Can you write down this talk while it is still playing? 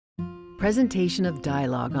Presentation of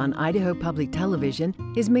dialogue on Idaho Public Television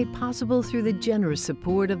is made possible through the generous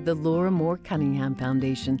support of the Laura Moore Cunningham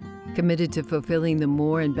Foundation, committed to fulfilling the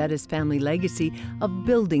Moore and Bettis family legacy of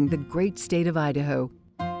building the great state of Idaho,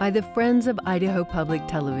 by the Friends of Idaho Public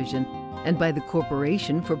Television, and by the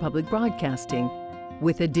Corporation for Public Broadcasting,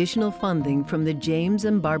 with additional funding from the James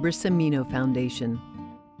and Barbara Semino Foundation.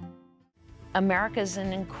 America is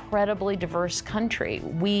an incredibly diverse country.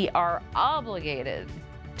 We are obligated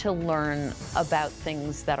to learn about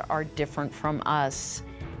things that are different from us,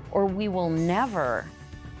 or we will never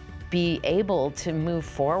be able to move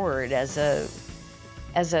forward as a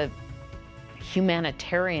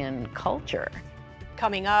humanitarian culture.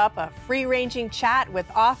 Coming up, a free-ranging chat with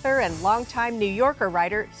author and longtime New Yorker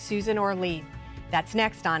writer Susan Orlean. That's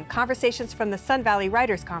next on Conversations from the Sun Valley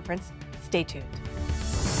Writers Conference. Stay tuned.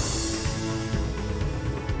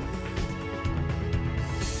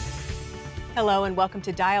 Hello and welcome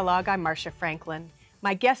to Dialogue. I'm Marcia Franklin.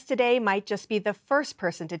 My guest today might just be the first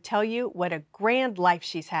person to tell you what a grand life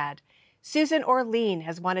she's had. Susan Orlean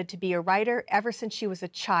has wanted to be a writer ever since she was a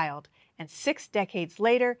child, and 6 decades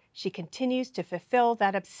later, she continues to fulfill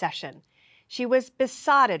that obsession. She was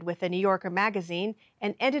besotted with the New Yorker magazine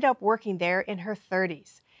and ended up working there in her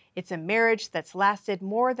 30s. It's a marriage that's lasted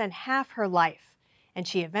more than half her life, and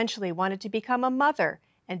she eventually wanted to become a mother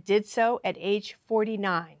and did so at age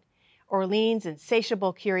 49. Orlean's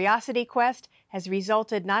insatiable curiosity quest has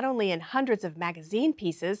resulted not only in hundreds of magazine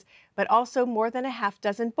pieces, but also more than a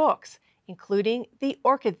half-dozen books, including The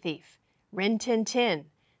Orchid Thief, Rin Tin Tin,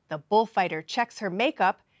 The Bullfighter Checks Her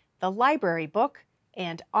Makeup, The Library Book,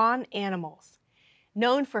 and On Animals.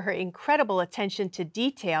 Known for her incredible attention to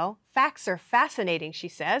detail, facts are fascinating, she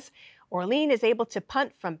says. Orlean is able to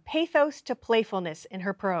punt from pathos to playfulness in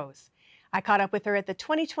her prose. I caught up with her at the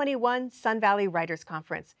 2021 Sun Valley Writers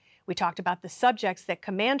Conference. We talked about the subjects that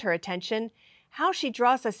command her attention, how she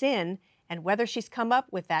draws us in, and whether she's come up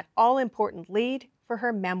with that all-important lead for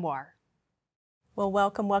her memoir. Well,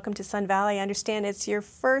 welcome to Sun Valley. I understand it's your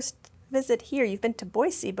first visit here. You've been to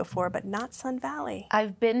Boise before, but not Sun Valley.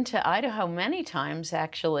 I've been to Idaho many times,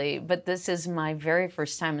 actually, but this is my very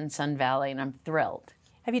first time in Sun Valley, and I'm thrilled.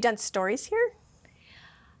 Have you done stories here?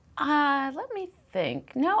 Let me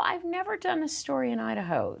think. No, I've never done a story in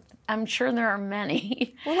Idaho. I'm sure there are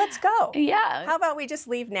many. Well, let's go. Yeah. How about we just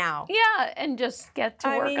leave now? Yeah, and just get to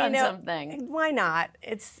work on something. Why not?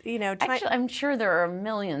 It's, Actually, I'm sure there are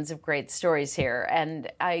millions of great stories here,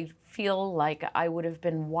 and I feel like I would have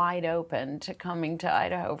been wide open to coming to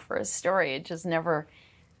Idaho for a story. It just never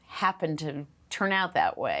happened to turn out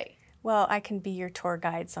that way. Well, I can be your tour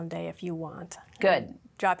guide someday if you want. Good.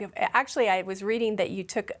 Drop you. Actually, I was reading that you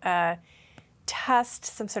took a test,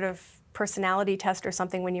 some sort of personality test or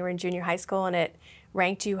something when you were in junior high school, and it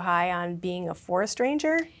ranked you high on being a forest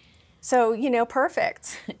ranger. So,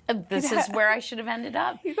 perfect. This is where I should have ended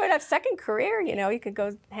up. You could have second career, you could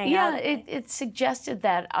go hang out. Yeah, it suggested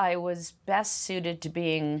that I was best suited to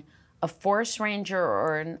being a forest ranger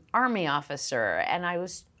or an army officer, and I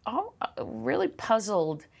was really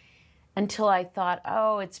puzzled until I thought,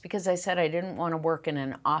 it's because I said I didn't want to work in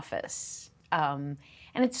an office.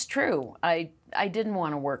 And it's true. I didn't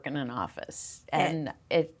want to work in an office, and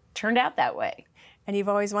it turned out that way. And you've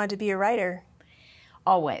always wanted to be a writer?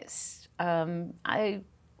 Always. From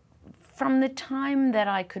the time that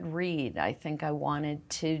I could read, I think I wanted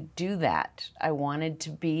to do that. I wanted to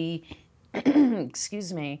be,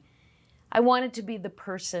 excuse me, I wanted to be the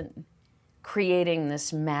person creating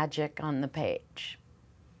this magic on the page.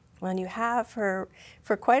 Well, and you have for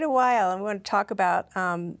quite a while, and we want to talk about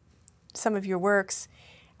some of your works.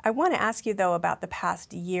 I want to ask you, though, about the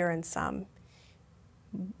past year and some,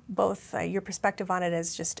 both your perspective on it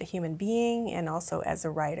as just a human being and also as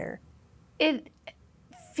a writer. It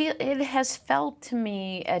has felt to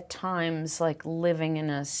me at times like living in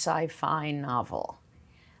a sci-fi novel.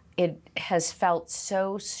 It has felt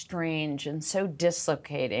so strange and so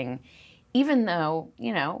dislocating, even though,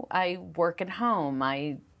 I work at home.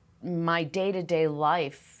 My day-to-day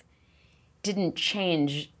life didn't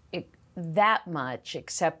change that much,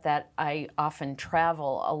 except that I often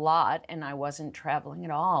travel a lot, and I wasn't traveling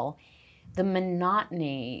at all. The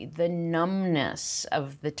monotony, the numbness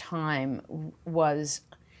of the time was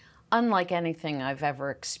unlike anything I've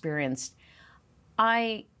ever experienced.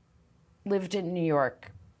 I lived in New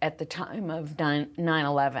York at the time of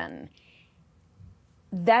 9/11.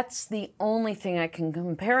 That's the only thing I can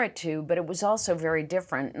compare it to, but it was also very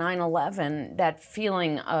different. 9/11, that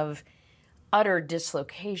feeling of utter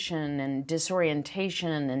dislocation and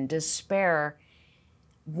disorientation and despair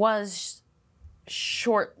was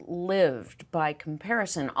short-lived by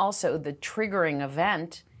comparison. Also, the triggering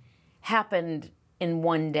event happened in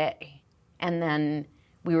one day, and then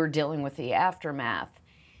we were dealing with the aftermath.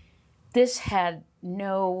 This had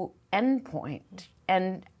no endpoint,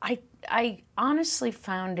 and I honestly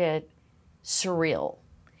found it surreal.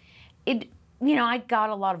 I got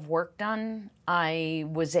a lot of work done. I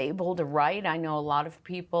was able to write. I know a lot of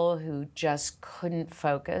people who just couldn't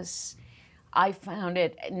focus. I found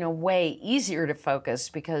it, in a way, easier to focus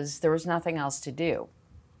because there was nothing else to do.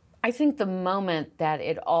 I think the moment that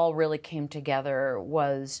it all really came together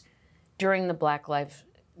was during the Black Lives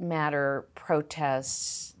Matter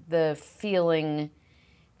protests, the feeling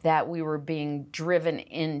that we were being driven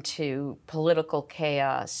into political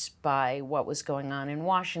chaos by what was going on in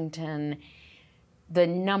Washington, the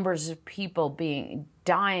numbers of people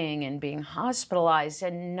dying and being hospitalized,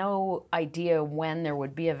 and no idea when there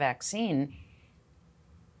would be a vaccine.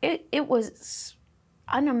 It was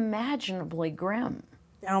unimaginably grim.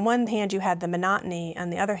 On one hand, you had the monotony. On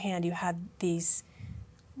the other hand, you had these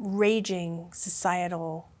raging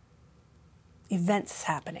societal events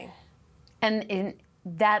happening. And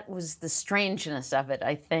that was the strangeness of it,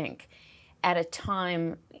 I think. At a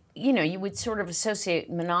time, you would sort of associate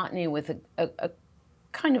monotony with a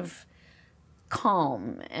kind of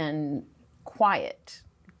calm and quiet,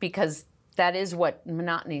 because that is what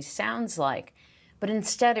monotony sounds like. But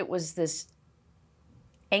instead it was this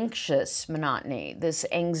anxious monotony, this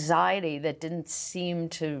anxiety that didn't seem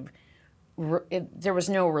to, there was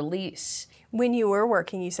no release. When you were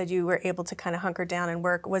working, you said you were able to kind of hunker down and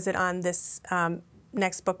work. Was it on this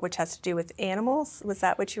next book, which has to do with animals? Was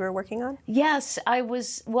that what you were working on? Yes, I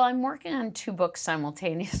was. Well, I'm working on 2 books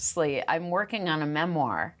simultaneously. I'm working on a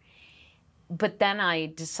memoir, but then I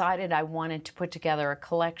decided I wanted to put together a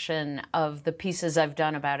collection of the pieces I've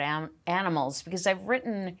done about animals, because I've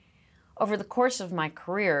written, over the course of my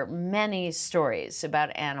career, many stories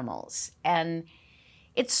about animals. And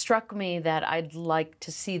it struck me that I'd like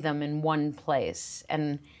to see them in one place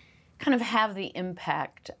and kind of have the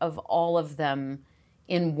impact of all of them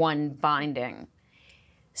in one binding.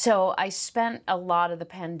 So I spent a lot of the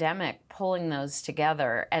pandemic pulling those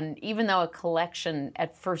together. And even though a collection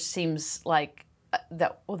at first seems like,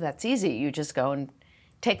 that's easy. You just go and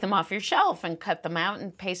take them off your shelf and cut them out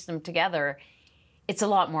and paste them together. It's a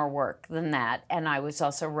lot more work than that. And I was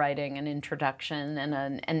also writing an introduction and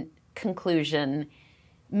a conclusion,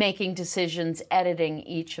 making decisions, editing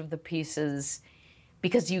each of the pieces,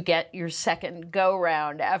 because you get your second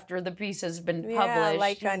go-round after the piece has been published. Yeah,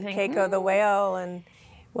 like on Keiko the Whale. And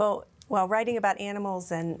well, writing about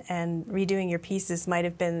animals and redoing your pieces might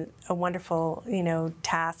have been a wonderful,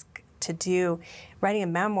 task to do. Writing a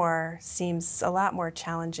memoir seems a lot more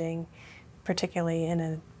challenging, particularly in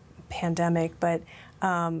a pandemic. But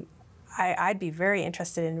I'd be very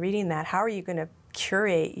interested in reading that. How are you going to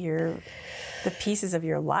curate the pieces of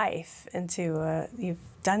your life into you've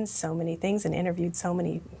done so many things and interviewed so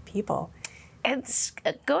many people? It's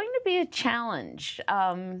going to be a challenge.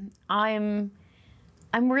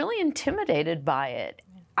 I'm really intimidated by it.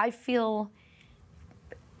 I feel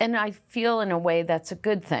in a way that's a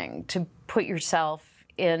good thing, to put yourself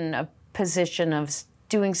in a position of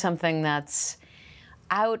doing something that's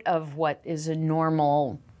out of what is a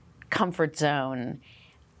normal comfort zone.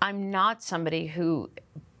 I'm not somebody who,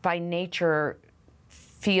 by nature,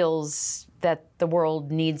 feels that the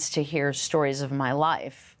world needs to hear stories of my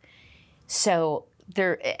life. So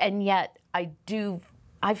and yet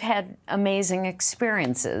I've had amazing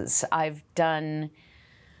experiences. I've done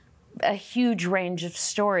a huge range of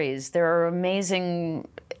stories. There are amazing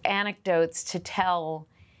anecdotes to tell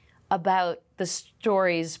about the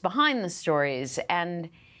stories behind the stories. And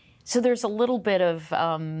so there's a little bit of,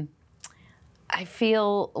 I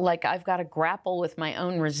feel like I've got to grapple with my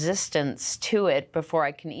own resistance to it before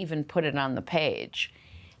I can even put it on the page.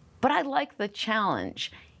 But I like the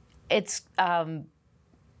challenge. It's,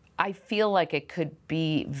 I feel like it could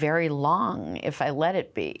be very long if I let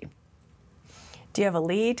it be. Do you have a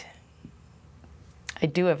lead? I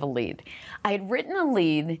do have a lead. I had written a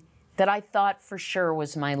lead that I thought for sure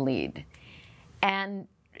was my lead. And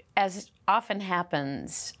as often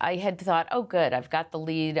happens, I had thought, oh good, I've got the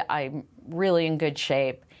lead, I'm really in good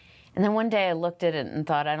shape. And then one day I looked at it and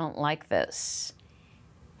thought, I don't like this.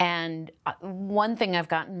 And one thing I've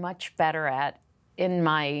gotten much better at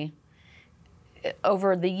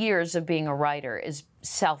over the years of being a writer is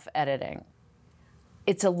self-editing.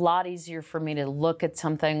 It's a lot easier for me to look at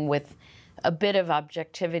something with a bit of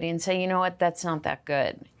objectivity and say, you know what, that's not that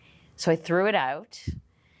good. So I threw it out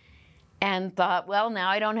and thought, well, now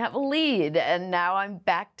I don't have a lead, and now I'm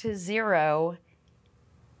back to zero.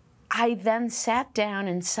 I then sat down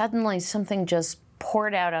and suddenly something just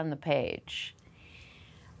poured out on the page.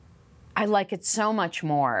 I like it so much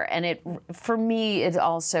more. And it, for me, it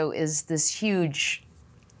also is this huge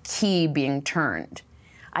key being turned.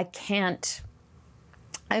 I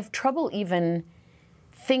have trouble even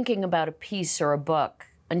thinking about a piece or a book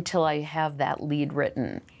until I have that lead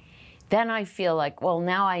written. Then I feel like, well,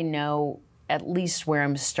 now I know at least where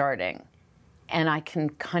I'm starting, and I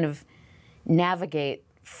can kind of navigate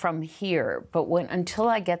from here. But until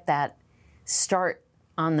I get that start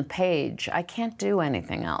on the page, I can't do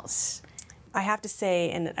anything else. I have to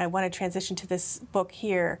say, and I want to transition to this book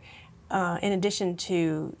here, in addition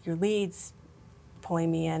to your leads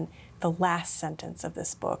pulling me in, the last sentence of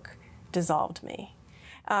this book dissolved me.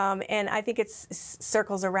 And I think it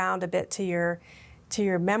circles around a bit to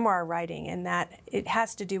your memoir writing, and that it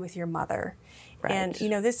has to do with your mother. Right. And you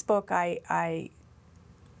know, this book I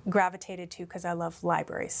gravitated to because I love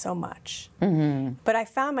libraries so much. Mm-hmm. But I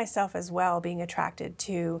found myself as well being attracted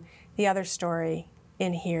to the other story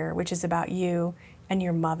in here, which is about you and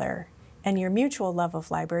your mother and your mutual love of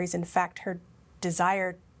libraries. In fact, her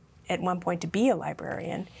desire at one point to be a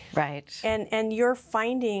librarian. Right. And you're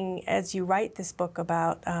finding, as you write this book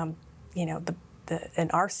about, you know, an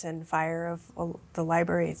arson fire of the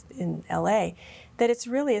library in LA, that it's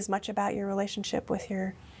really as much about your relationship with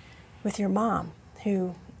your mom,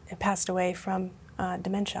 who passed away from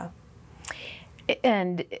dementia.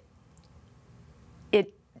 And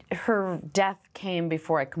her death came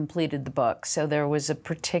before I completed the book, so there was a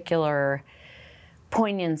particular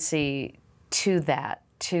poignancy to that,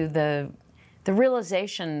 to the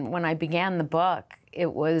realization when I began the book.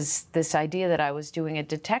 It was this idea that I was doing a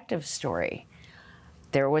detective story.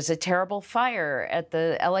 There was a terrible fire at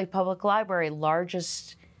the LA Public Library,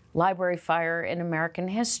 largest library fire in American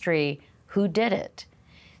history. Who did it?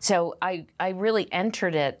 So I really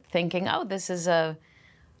entered it thinking, oh, this is a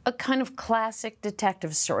kind of classic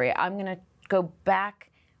detective story. I'm going to go back,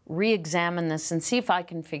 re-examine this, and see if I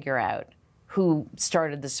can figure out who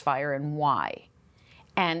started this fire and why.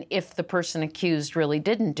 And if the person accused really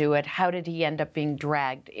didn't do it, how did he end up being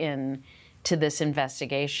dragged in to this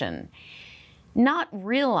investigation? Not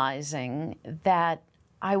realizing that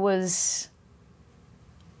I was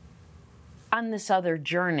on this other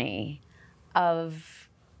journey of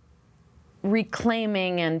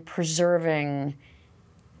reclaiming and preserving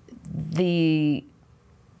the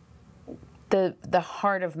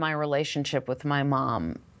heart of my relationship with my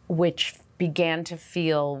mom, which began to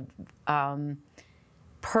feel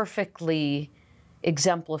perfectly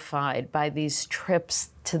exemplified by these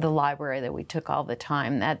trips to the library that we took all the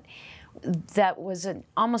time. That was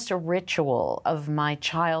almost a ritual of my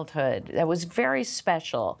childhood that was very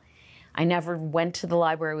special. I never went to the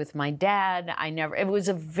library with my dad. It was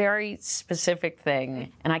a very specific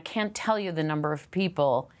thing. And I can't tell you the number of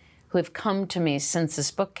people who have come to me since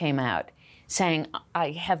this book came out saying,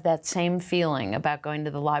 I have that same feeling about going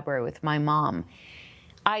to the library with my mom.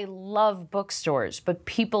 I love bookstores, but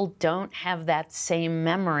people don't have that same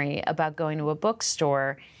memory about going to a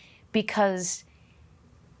bookstore because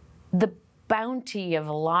the bounty of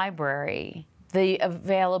a library, the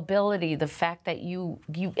availability, the fact that you,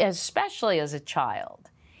 especially as a child,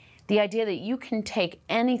 the idea that you can take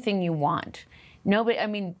anything you want. Nobody, I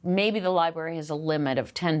mean, maybe the library has a limit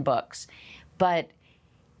of 10 books, but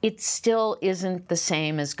it still isn't the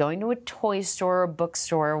same as going to a toy store or a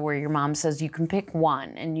bookstore where your mom says you can pick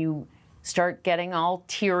one and you start getting all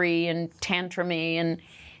teary and tantrumy and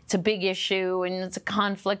it's a big issue and it's a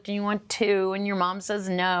conflict and you want two and your mom says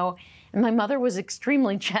no. And my mother was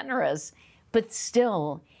extremely generous, but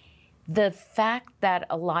still the fact that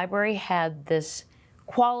a library had this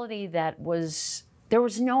quality that there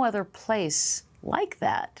was no other place like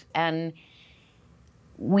that. And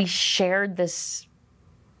we shared this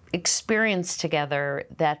experience together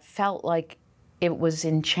that felt like it was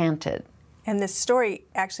enchanted. And this story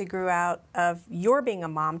actually grew out of your being a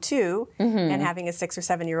mom too, and having a 6 or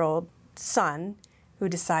 7 year old son who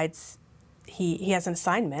decides he has an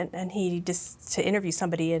assignment and to interview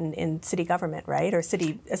somebody in city government, right? Or a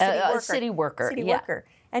city worker. A city worker. City worker.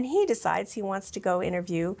 And he decides he wants to go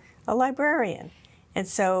interview a librarian. And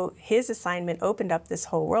so his assignment opened up this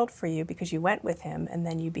whole world for you because you went with him, and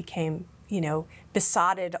then you became,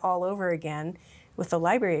 besotted all over again with the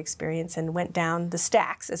library experience and went down the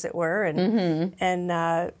stacks, as it were,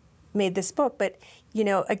 and made this book. But,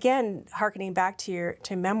 again, hearkening back to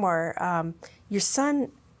memoir, your son,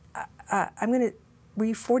 were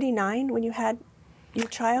you 49 when you had your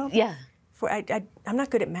child? Yeah. I'm not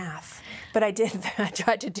good at math, but I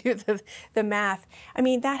tried to do the math. I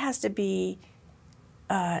mean, that has to be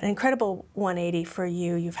an incredible 180 for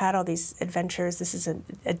you. You've had all these adventures. This is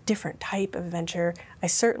a different type of adventure. I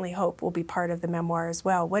certainly hope will be part of the memoir as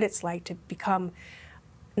well, what it's like to become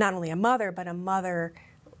not only a mother, but a mother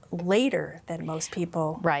later than most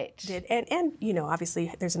people did. And you know,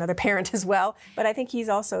 obviously there's another parent as well, but I think he's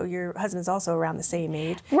also, your husband's also around the same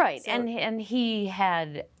age. Right, So, and he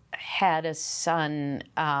had a son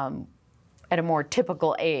at a more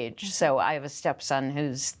typical age. So I have a stepson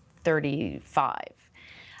who's 35.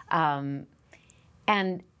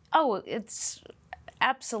 And, oh, it's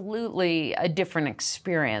absolutely a different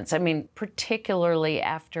experience. I mean, particularly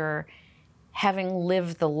after having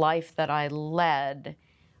lived the life that I led,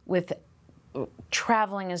 with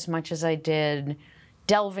traveling as much as I did,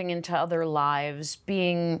 delving into other lives,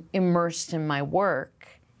 being immersed in my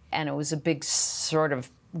work. And it was a big sort of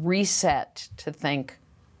reset to think,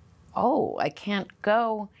 oh, I can't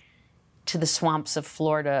go to the swamps of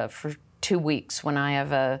Florida for 2 weeks when I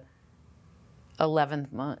have a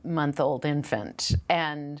 11-month-old infant.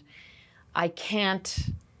 And I can't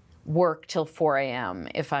work till 4 a.m.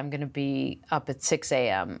 if I'm going to be up at 6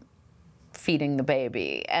 a.m. feeding the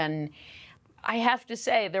baby. And I have to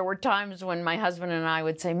say, there were times when my husband and I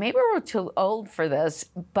would say, maybe we're too old for this,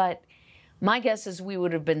 but my guess is we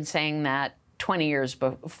would have been saying that 20 years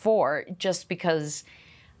before, just because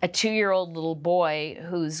a 2-year-old little boy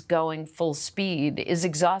who's going full speed is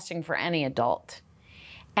exhausting for any adult.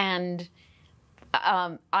 And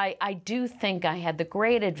I do think I had the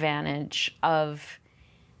great advantage of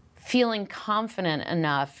feeling confident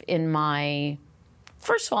enough in my,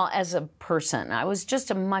 first of all, as a person. I was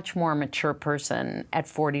just a much more mature person at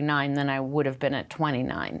 49 than I would have been at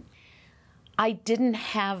 29. I didn't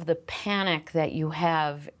have the panic that you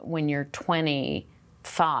have when you're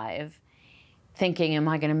 25, thinking, am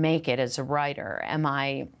I going to make it as a writer?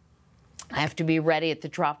 I have to be ready at the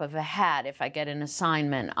drop of a hat if I get an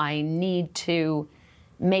assignment. I need to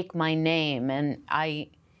make my name. And I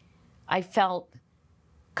felt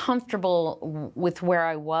comfortable with where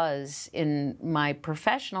I was in my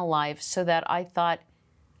professional life, so that I thought,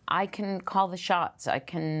 I can call the shots. I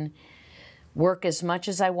can work as much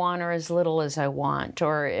as I want or as little as I want.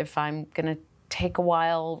 Or if I'm going to take a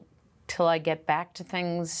while till I get back to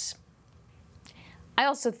things. I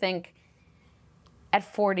also think at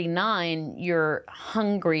 49, your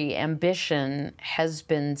hungry ambition has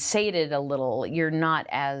been sated a little. You're not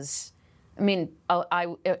as, I mean,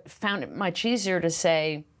 I found it much easier to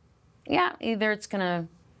say, yeah, either it's going to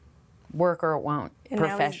work or it won't, and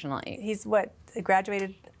professionally. He's what,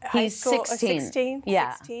 graduated high school? 16. 16?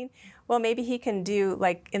 Yeah. 16? Well, maybe he can do,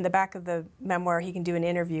 like in the back of the memoir, he can do an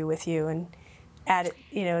interview with you and add it,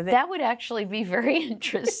 you know. That would actually be very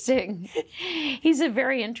interesting. He's a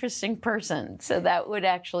very interesting person, so that would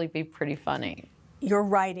actually be pretty funny. Your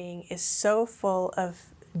writing is so full of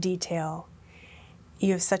detail.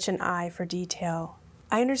 You have such an eye for detail.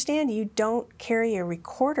 I understand you don't carry a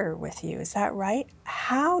recorder with you, is that right?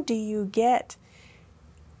 How do you get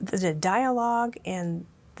the dialogue and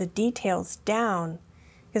the details down?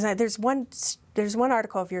 Because there's one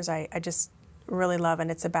article of yours I just really love, and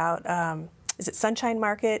it's about, is it Sunshine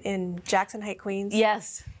Market in Jackson Heights, Queens?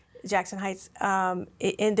 Yes. Jackson Heights. And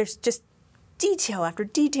there's just detail after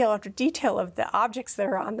detail after detail of the objects that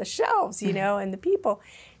are on the shelves, you know, and the people.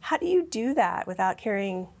 How do you do that without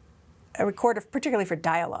carrying a recorder, particularly for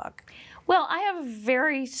dialogue? Well, I have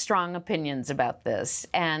very strong opinions about this,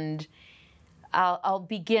 and I'll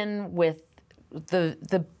begin with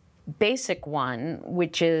the basic one,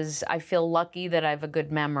 which is I feel lucky that I have a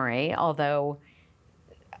good memory, although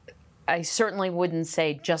I certainly wouldn't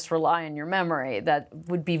say just rely on your memory. That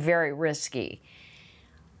would be very risky.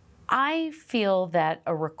 I feel that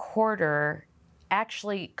a recorder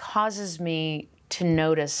actually causes me to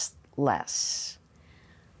notice less.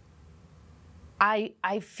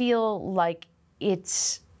 I feel like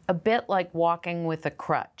it's a bit like walking with a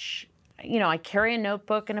crutch. You know, I carry a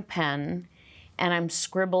notebook and a pen, and I'm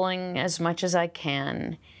scribbling as much as I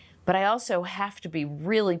can, but I also have to be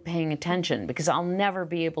really paying attention because I'll never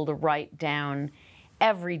be able to write down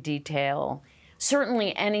every detail.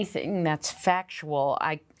 Certainly anything that's factual,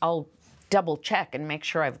 I'll double check and make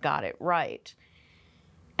sure I've got it right.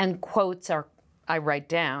 And quotes I write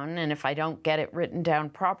down, and if I don't get it written down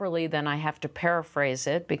properly, then I have to paraphrase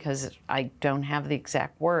it because I don't have the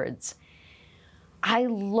exact words. I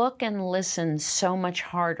look and listen so much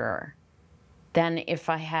harder than if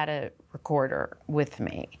I had a recorder with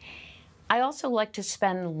me. I also like to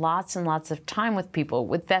spend lots and lots of time with people.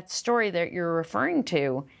 With that story that you're referring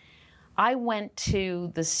to, I went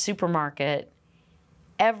to the supermarket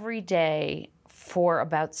every day for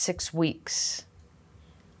about 6 weeks.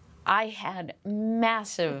 I had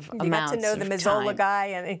massive You amounts got to know the of Mazzola time. guy,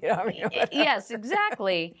 and you know, I mean, Yes,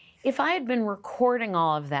 exactly. If I had been recording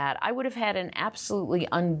all of that, I would have had an absolutely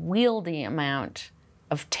unwieldy amount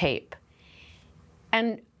of tape.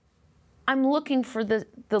 And I'm looking for the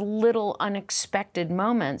little unexpected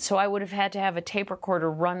moments, so I would have had to have a tape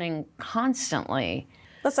recorder running constantly.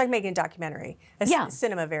 that's like making a documentary, Yeah.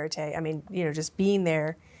 cinema verite. I mean, you know, just being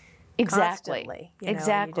there Exactly. constantly. You know, and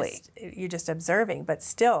Exactly. you're just observing, but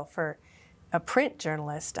still, for a print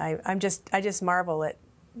journalist, I just marvel at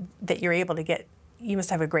that you're able to get. You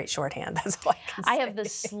must have a great shorthand. That's all I can say. I have the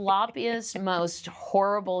sloppiest, most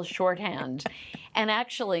horrible shorthand. And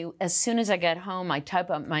actually, as soon as I get home, I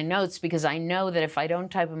type up my notes because I know that if I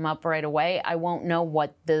don't type them up right away, I won't know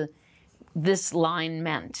what this line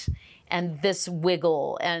meant and this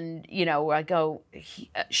wiggle. And, you know, I go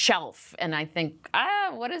shelf and I think,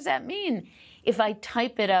 what does that mean? If I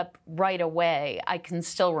type it up right away, I can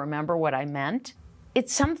still remember what I meant.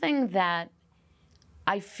 It's something that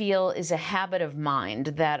I feel is a habit of mind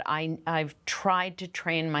that I've tried to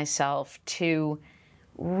train myself to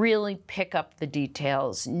really pick up the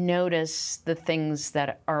details, notice the things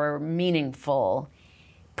that are meaningful,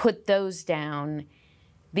 put those down.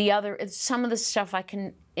 Some of the stuff I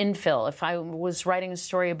can infill. If I was writing a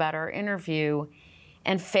story about our interview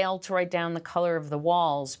and failed to write down the color of the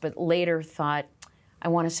walls, but later thought, I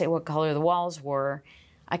want to say what color the walls were,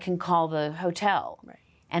 I can call the hotel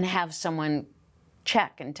and have someone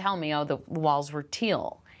check and tell me, oh, the walls were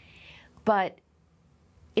teal. But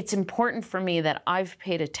it's important for me that I've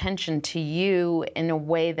paid attention to you in a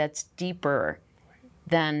way that's deeper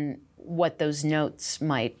than what those notes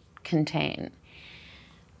might contain.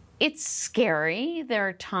 It's scary. There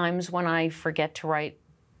are times when I forget to write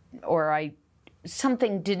or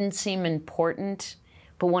something didn't seem important,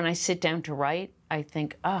 but when I sit down to write, I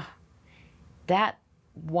think, that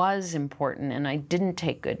was important and I didn't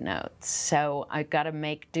take good notes, so I've got to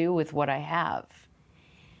make do with what I have.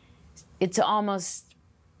 It's almost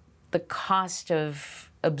the cost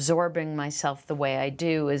of absorbing myself the way I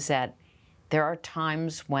do is that there are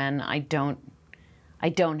times when I don't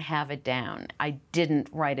have it down. I didn't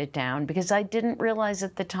write it down because I didn't realize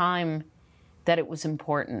at the time that it was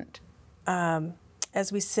important.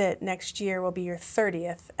 As we sit, next year will be your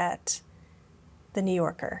 30th at the New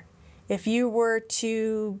Yorker. If you were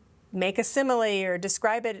to make a simile or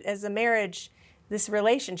describe it as a marriage, this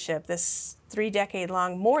relationship, this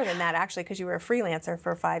 3-decade-long, more than that actually, because you were a freelancer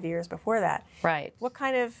for 5 years before that. Right. What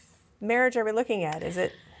kind of marriage are we looking at? Is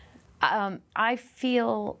it? I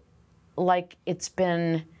feel like it's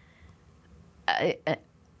been an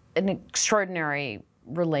extraordinary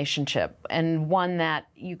relationship and one that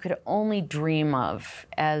you could only dream of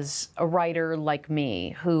as a writer like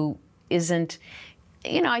me who isn't.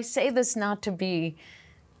 You know, I say this not to be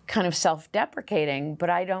kind of self-deprecating, but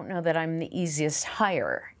I don't know that I'm the easiest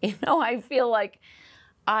hire. You know, I feel like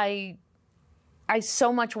I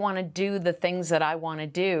so much want to do the things that I want to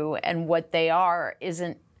do, and what they are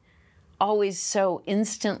isn't always so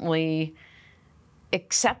instantly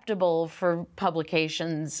acceptable for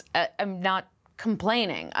publications. I'm not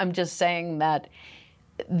complaining. I'm just saying that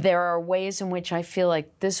there are ways in which I feel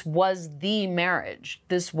like this was the marriage.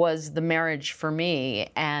 This was the marriage for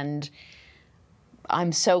me, and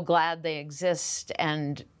I'm so glad they exist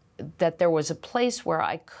and that there was a place where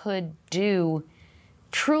I could do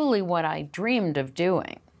truly what I dreamed of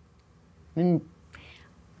doing. In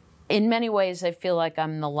many ways, I feel like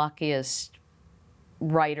I'm the luckiest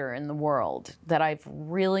writer in the world, that I've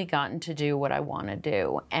really gotten to do what I want to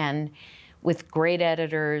do. And with great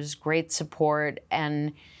editors, great support,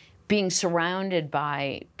 and being surrounded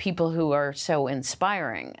by people who are so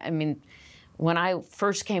inspiring. I mean, when I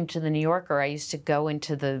first came to the New Yorker, I used to go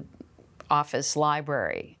into the office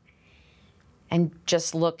library and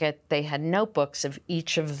just look at, they had notebooks of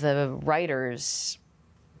each of the writers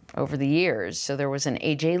over the years. So there was an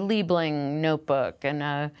A.J. Liebling notebook and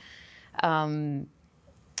a,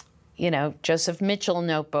 Joseph Mitchell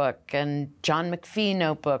notebook and John McPhee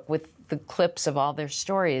notebook with the clips of all their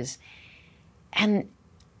stories. And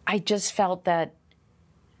I just felt that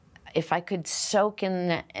if I could soak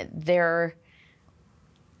in their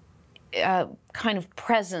kind of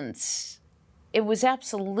presence, it was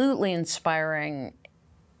absolutely inspiring.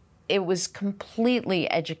 It was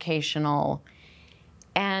completely educational.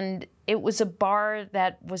 And it was a bar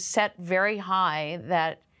that was set very high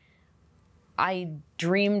that I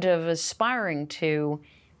dreamed of aspiring to.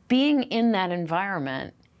 Being in that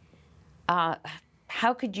environment,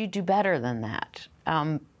 how could you do better than that?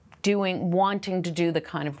 Wanting to do the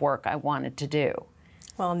kind of work I wanted to do.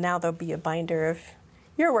 Well, now there'll be a binder of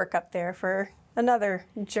your work up there for another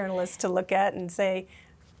journalist to look at and say,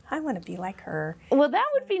 I want to be like her. Well, that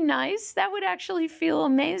would be nice. That would actually feel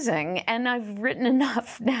amazing. And I've written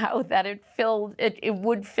enough now that it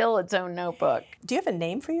would fill its own notebook. Do you have a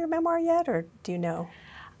name for your memoir yet, or do you know?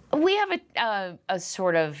 We have a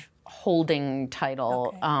sort of holding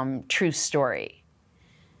title, Okay. True Story.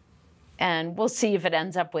 And we'll see if it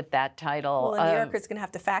ends up with that title. Well, the New Yorker's going to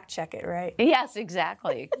have to fact check it, right? Yes,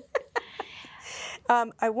 exactly.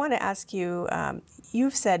 I want to ask you,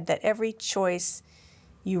 you've said that every choice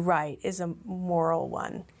you write is a moral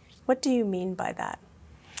one. What do you mean by that?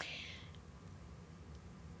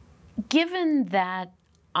 Given that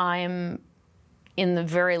I'm in the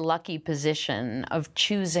very lucky position of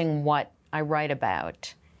choosing what I write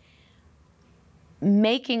about,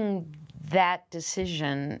 making that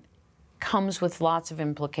decision comes with lots of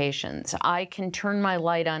implications. I can turn my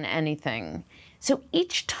light on anything. So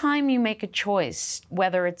each time you make a choice,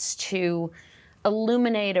 whether it's to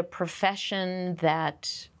illuminate a profession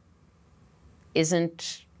that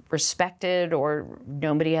isn't respected or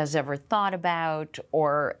nobody has ever thought about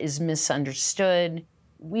or is misunderstood,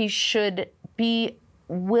 we should be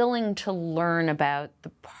willing to learn about the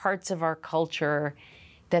parts of our culture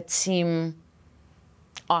that seem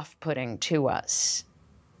off-putting to us.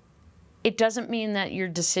 It doesn't mean that your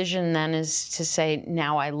decision then is to say,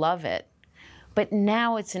 now I love it, but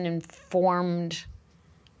now it's an informed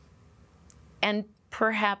and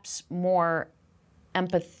perhaps more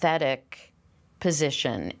empathetic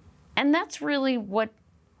position. And that's really what,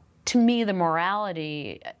 to me, the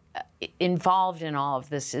morality involved in all of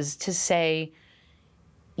this is to say,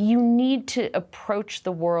 you need to approach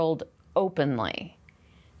the world openly.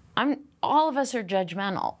 All of us are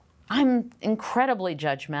judgmental. I'm incredibly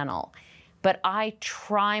judgmental, but I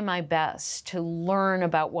try my best to learn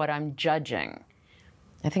about what I'm judging.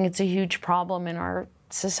 I think it's a huge problem in our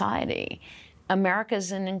society. America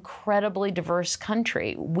is an incredibly diverse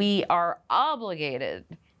country. We are obligated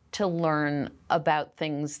to learn about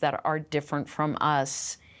things that are different from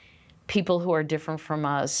us, people who are different from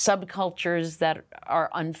us, subcultures that are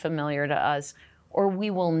unfamiliar to us, or we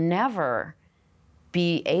will never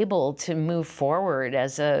be able to move forward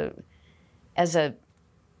as a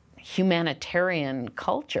humanitarian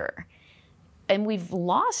culture. And we've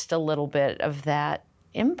lost a little bit of that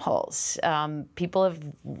impulse. People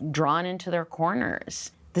have drawn into their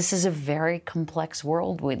corners. This is a very complex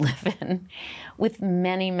world we live in with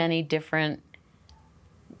many, many different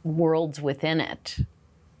worlds within it.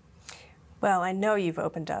 Well, I know you've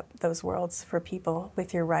opened up those worlds for people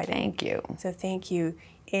with your writing. Thank you. So thank you.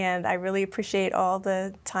 And I really appreciate all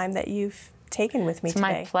the time that you've taken with me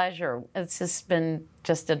today. It's my pleasure. It's just been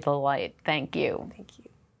just a delight. Thank you. Thank you.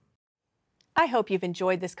 I hope you've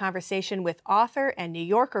enjoyed this conversation with author and New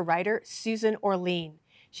Yorker writer Susan Orlean.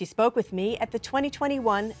 She spoke with me at the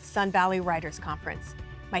 2021 Sun Valley Writers Conference.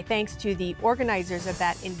 My thanks to the organizers of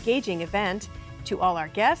that engaging event, to all our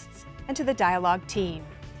guests, and to the Dialogue team.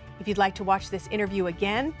 If you'd like to watch this interview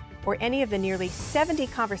again, or any of the nearly 70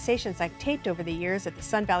 conversations I've taped over the years at the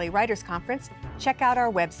Sun Valley Writers Conference, check out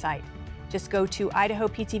our website. Just go to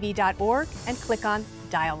idahoptv.org and click on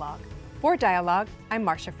Dialogue. For Dialogue, I'm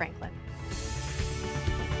Marcia Franklin.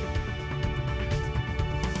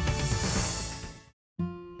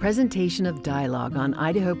 Presentation of Dialogue on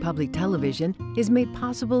Idaho Public Television is made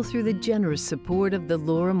possible through the generous support of the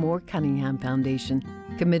Laura Moore Cunningham Foundation,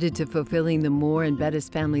 committed to fulfilling the Moore and Bettis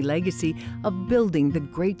family legacy of building the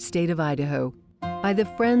great state of Idaho, by the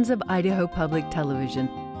Friends of Idaho Public Television,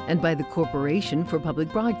 and by the Corporation for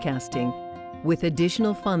Public Broadcasting, with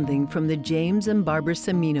additional funding from the James and Barbara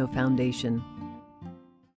Semino Foundation.